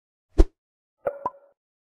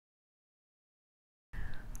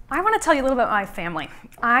I want to tell you a little bit about my family.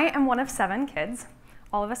 I am one of 7 kids.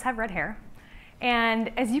 All of us have red hair.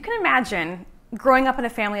 And as you can imagine, growing up in a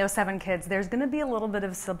family of 7 kids, there's going to be a little bit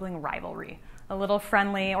of sibling rivalry, a little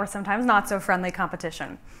friendly or sometimes not so friendly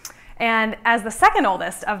competition. And as the second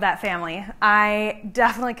oldest of that family, I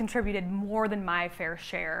definitely contributed more than my fair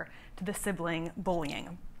share to the sibling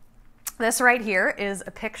bullying. This right here is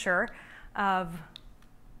a picture of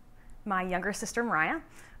my younger sister, Mariah.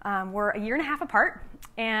 We're a year and a half apart,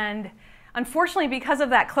 and unfortunately, because of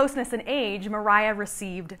that closeness in age, Mariah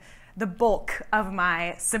received the bulk of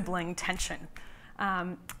my sibling tension.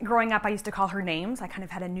 Growing up, I used to call her names. I kind of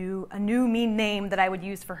had a new mean name that I would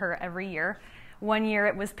use for her every year. One year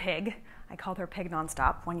it was Pig. I called her Pig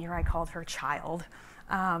nonstop. One year I called her Child.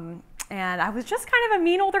 And I was just kind of a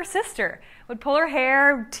mean older sister. Would pull her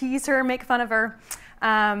hair, tease her, make fun of her.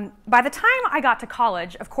 By the time I got to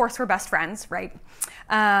college, of course we're best friends, right?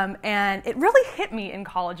 And it really hit me in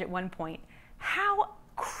college at one point how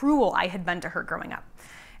cruel I had been to her growing up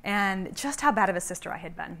and just how bad of a sister I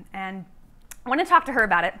had been. And I went to talk to her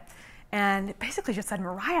about it and basically just said,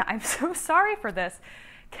 Mariah, I'm so sorry for this.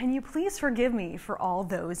 Can you please forgive me for all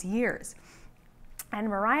those years? And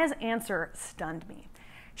Mariah's answer stunned me.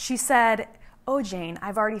 She said, oh, Jane,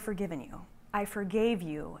 I've already forgiven you. I forgave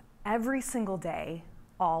you every single day,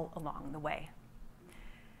 all along the way.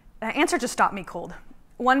 That answer just stopped me cold.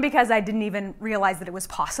 One, because I didn't even realize that it was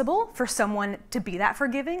possible for someone to be that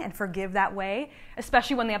forgiving and forgive that way,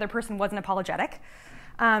 especially when the other person wasn't apologetic.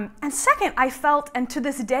 And second, I felt, and to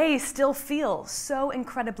this day still feel, so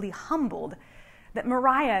incredibly humbled that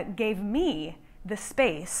Mariah gave me the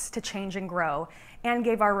space to change and grow and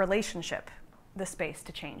gave our relationship the space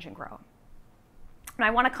to change and grow. And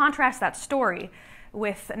I want to contrast that story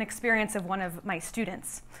with an experience of one of my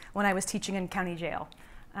students when I was teaching in county jail.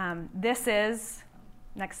 This is,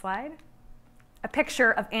 next slide, a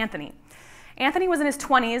picture of Anthony. Anthony was in his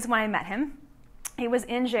 20s when I met him. He was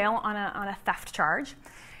in jail on a theft charge.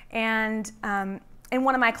 And in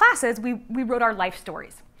one of my classes, we wrote our life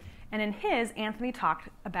stories. And in his, Anthony talked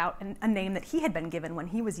about a name that he had been given when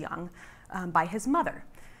he was young by his mother.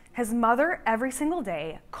 His mother, every single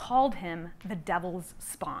day, called him the devil's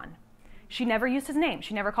spawn. She never used his name.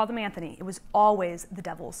 She never called him Anthony. It was always the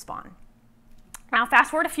devil's spawn. Now,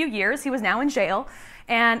 fast forward a few years, he was now in jail,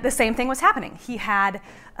 and the same thing was happening. He had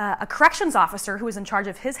a corrections officer who was in charge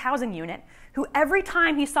of his housing unit, who every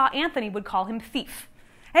time he saw Anthony would call him thief.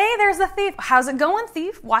 Hey, there's the thief. How's it going,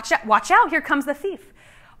 thief? Watch out, here comes the thief.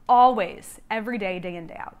 Always, every day, day in,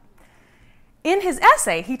 day out. In his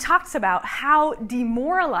essay, he talks about how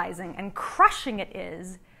demoralizing and crushing it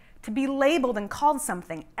is to be labeled and called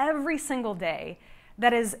something every single day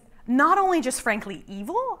that is not only just frankly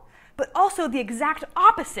evil, but also the exact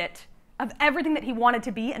opposite of everything that he wanted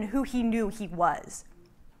to be and who he knew he was.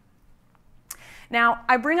 Now,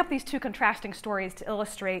 I bring up these two contrasting stories to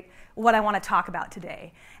illustrate what I want to talk about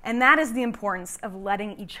today, and that is the importance of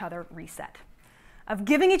letting each other reset, of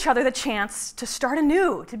giving each other the chance to start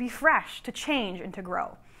anew, to be fresh, to change, and to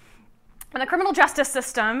grow. And the criminal justice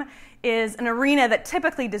system is an arena that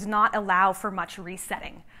typically does not allow for much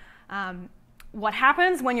resetting. What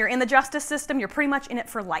happens when you're in the justice system, you're pretty much in it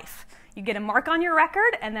for life. You get a mark on your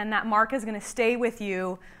record, and then that mark is going to stay with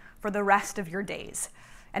you for the rest of your days.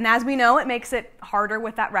 And as we know, it makes it harder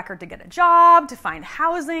with that record to get a job, to find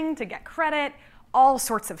housing, to get credit, all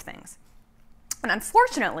sorts of things. And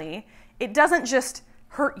unfortunately, it doesn't just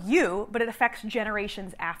hurt you, but it affects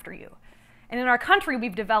generations after you. And in our country,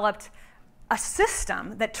 we've developed a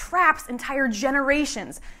system that traps entire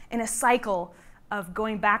generations in a cycle of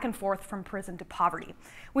going back and forth from prison to poverty.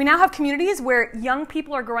 We now have communities where young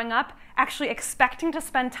people are growing up actually expecting to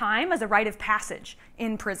spend time as a rite of passage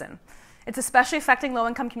in prison. It's especially affecting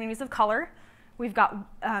low-income communities of color. We've got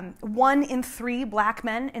 1 in 3 black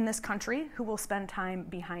men in this country who will spend time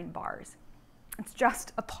behind bars. It's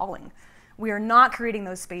just appalling. We are not creating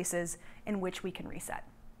those spaces in which we can reset.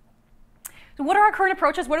 So what are our current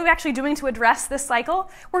approaches? What are we actually doing to address this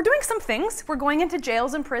cycle? We're doing some things. We're going into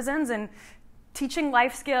jails and prisons and teaching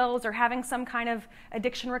life skills or having some kind of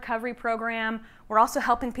addiction recovery program. We're also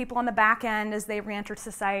helping people on the back end as they re-enter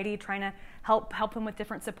society, trying to help them with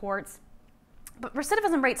different supports. But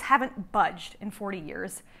recidivism rates haven't budged in 40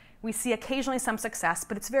 years. We see occasionally some success,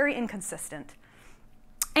 but it's very inconsistent.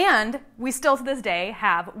 And we still to this day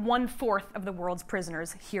have 1/4 of the world's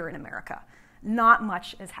prisoners here in America. Not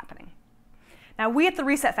much is happening. Now, we at the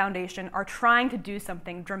Reset Foundation are trying to do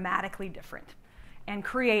something dramatically different and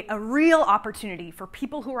create a real opportunity for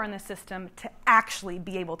people who are in the system to actually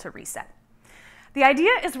be able to reset. The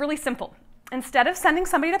idea is really simple. Instead of sending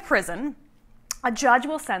somebody to prison, a judge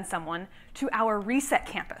will send someone to our Reset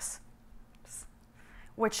campus,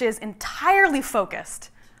 which is entirely focused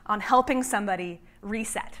on helping somebody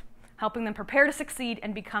reset, helping them prepare to succeed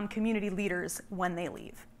and become community leaders when they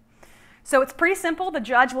leave. So it's pretty simple. The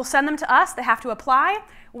judge will send them to us. They have to apply.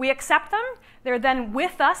 We accept them. They're then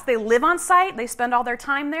with us. They live on site. They spend all their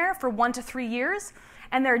time there for 1 to 3 years.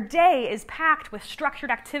 And their day is packed with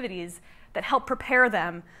structured activities that help prepare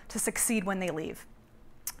them to succeed when they leave.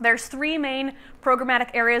 There's 3 main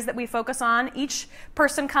programmatic areas that we focus on. Each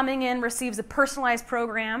person coming in receives a personalized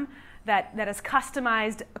program that is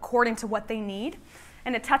customized according to what they need.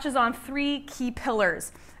 And it touches on 3 key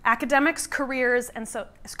pillars: academics, career, and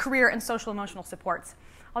social emotional supports.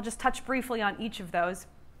 I'll just touch briefly on each of those.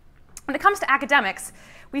 When it comes to academics,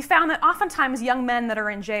 we found that oftentimes young men that are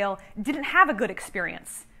in jail didn't have a good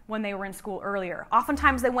experience when they were in school earlier.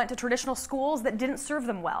 Oftentimes they went to traditional schools that didn't serve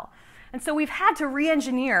them well. And so we've had to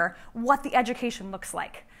re-engineer what the education looks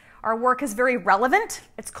like. Our work is very relevant,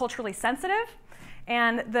 it's culturally sensitive,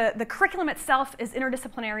 and the curriculum itself is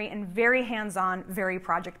interdisciplinary and very hands-on, very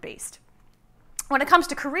project-based. When it comes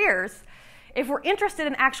to careers, if we're interested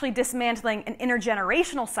in actually dismantling an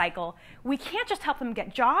intergenerational cycle, we can't just help them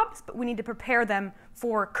get jobs, but we need to prepare them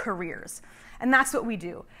for careers. And that's what we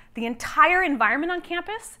do. The entire environment on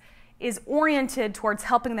campus is oriented towards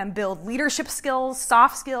helping them build leadership skills,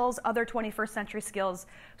 soft skills, other 21st century skills,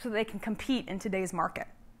 so that they can compete in today's market.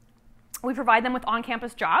 We provide them with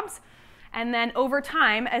on-campus jobs, and then over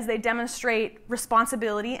time, as they demonstrate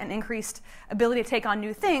responsibility and increased ability to take on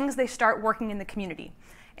new things, they start working in the community.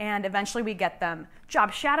 And eventually we get them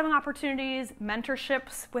job shadowing opportunities,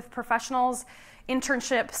 mentorships with professionals,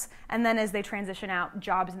 internships, and then as they transition out,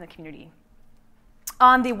 jobs in the community.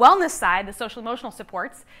 On the wellness side, the social emotional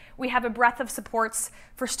supports, we have a breadth of supports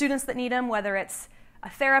for students that need them, whether it's a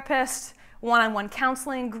therapist, one-on-one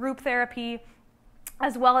counseling, group therapy,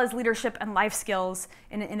 as well as leadership and life skills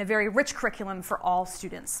in a very rich curriculum for all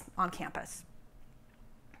students on campus.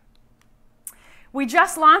 We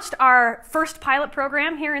just launched our first pilot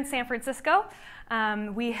program here in San Francisco.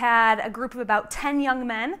 We had a group of about 10 young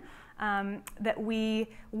men that we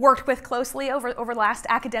worked with closely over the last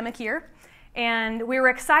academic year. And we were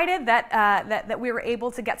excited that we were able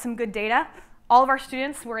to get some good data. All of our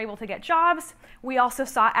students were able to get jobs. We also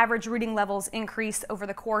saw average reading levels increase over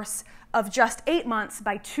the course of just 8 months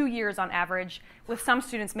by 2 years on average, with some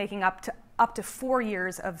students making up to 4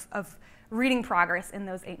 years of reading progress in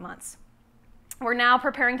those 8 months. We're now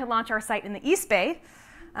preparing to launch our site in the East Bay,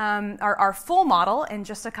 our full model, in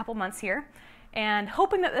just a couple months here, and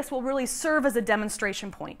hoping that this will really serve as a demonstration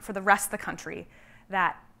point for the rest of the country,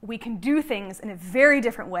 that we can do things in a very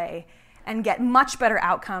different way and get much better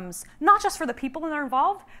outcomes, not just for the people that are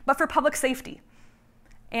involved, but for public safety,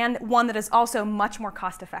 and one that is also much more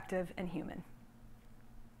cost-effective and human.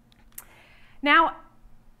 Now,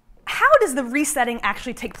 how does the resetting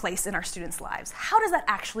actually take place in our students' lives? How does that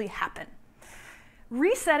actually happen?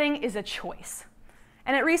 Resetting is a choice.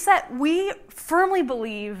 And at Reset, we firmly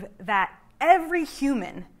believe that every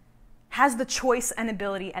human has the choice and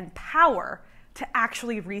ability and power to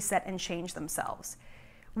actually reset and change themselves.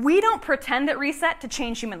 We don't pretend at Reset to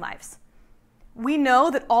change human lives. We know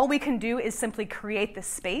that all we can do is simply create the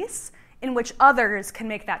space in which others can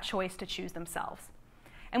make that choice to choose themselves.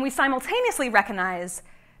 And we simultaneously recognize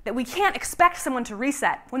that we can't expect someone to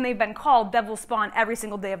reset when they've been called devil's spawn every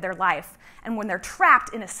single day of their life and when they're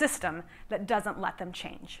trapped in a system that doesn't let them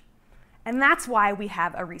change. And that's why we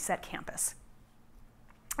have a Reset campus.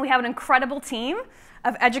 We have an incredible team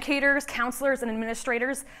of educators, counselors, and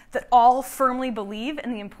administrators that all firmly believe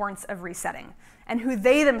in the importance of resetting, and who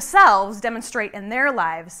they themselves demonstrate in their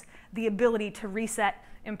lives the ability to reset,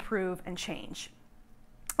 improve, and change.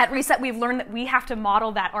 At Reset, we've learned that we have to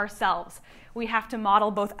model that ourselves. We have to model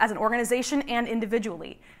both as an organization and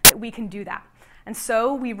individually that we can do that. And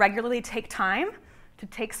so we regularly take time to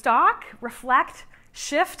take stock, reflect,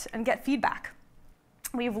 shift, and get feedback.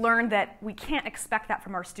 We've learned that we can't expect that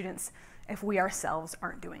from our students if we ourselves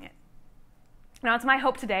aren't doing it. Now, it's my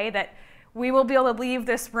hope today that we will be able to leave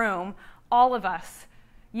this room, all of us,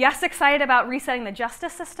 yes, excited about resetting the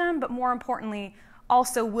justice system, but more importantly,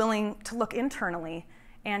 also willing to look internally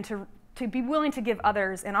and to be willing to give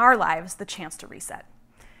others in our lives the chance to reset.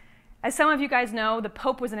 As some of you guys know, the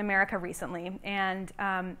Pope was in America recently, and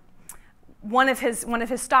one of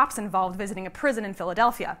his stops involved visiting a prison in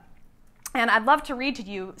Philadelphia. And I'd love to read to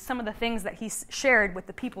you some of the things that he shared with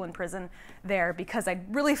the people in prison there, because I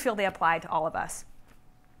really feel they apply to all of us.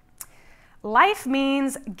 Life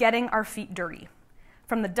means getting our feet dirty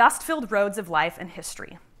from the dust-filled roads of life and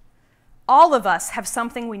history. All of us have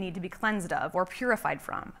something we need to be cleansed of or purified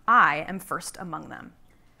from. I am first among them.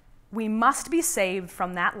 We must be saved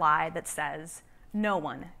from that lie that says no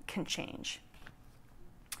one can change.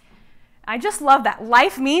 I just love that.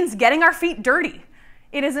 Life means getting our feet dirty.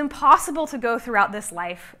 It is impossible to go throughout this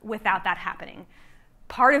life without that happening.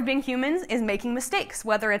 Part of being humans is making mistakes,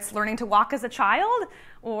 whether it's learning to walk as a child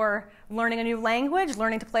or learning a new language,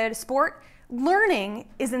 learning to play a sport. Learning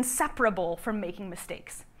is inseparable from making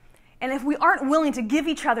mistakes. And if we aren't willing to give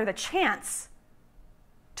each other the chance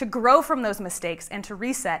to grow from those mistakes and to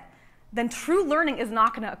reset, then true learning is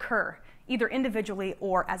not going to occur, either individually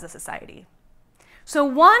or as a society. So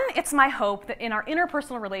one, it's my hope that in our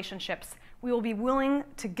interpersonal relationships, we will be willing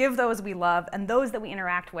to give those we love and those that we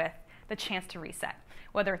interact with the chance to reset.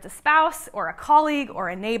 Whether it's a spouse or a colleague or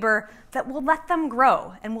a neighbor, that will let them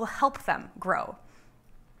grow and will help them grow.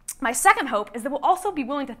 My second hope is that we'll also be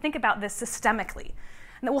willing to think about this systemically,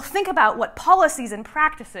 and that we'll think about what policies and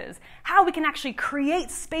practices, how we can actually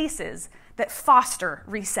create spaces that foster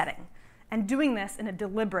resetting, and doing this in a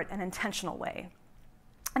deliberate and intentional way.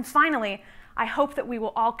 And finally, I hope that we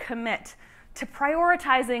will all commit to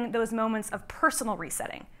prioritizing those moments of personal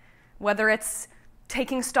resetting, whether it's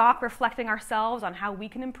taking stock, reflecting ourselves on how we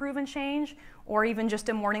can improve and change, or even just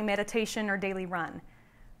a morning meditation or daily run,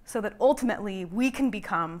 so that ultimately we can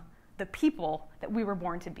become the people that we were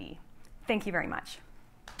born to be. Thank you very much.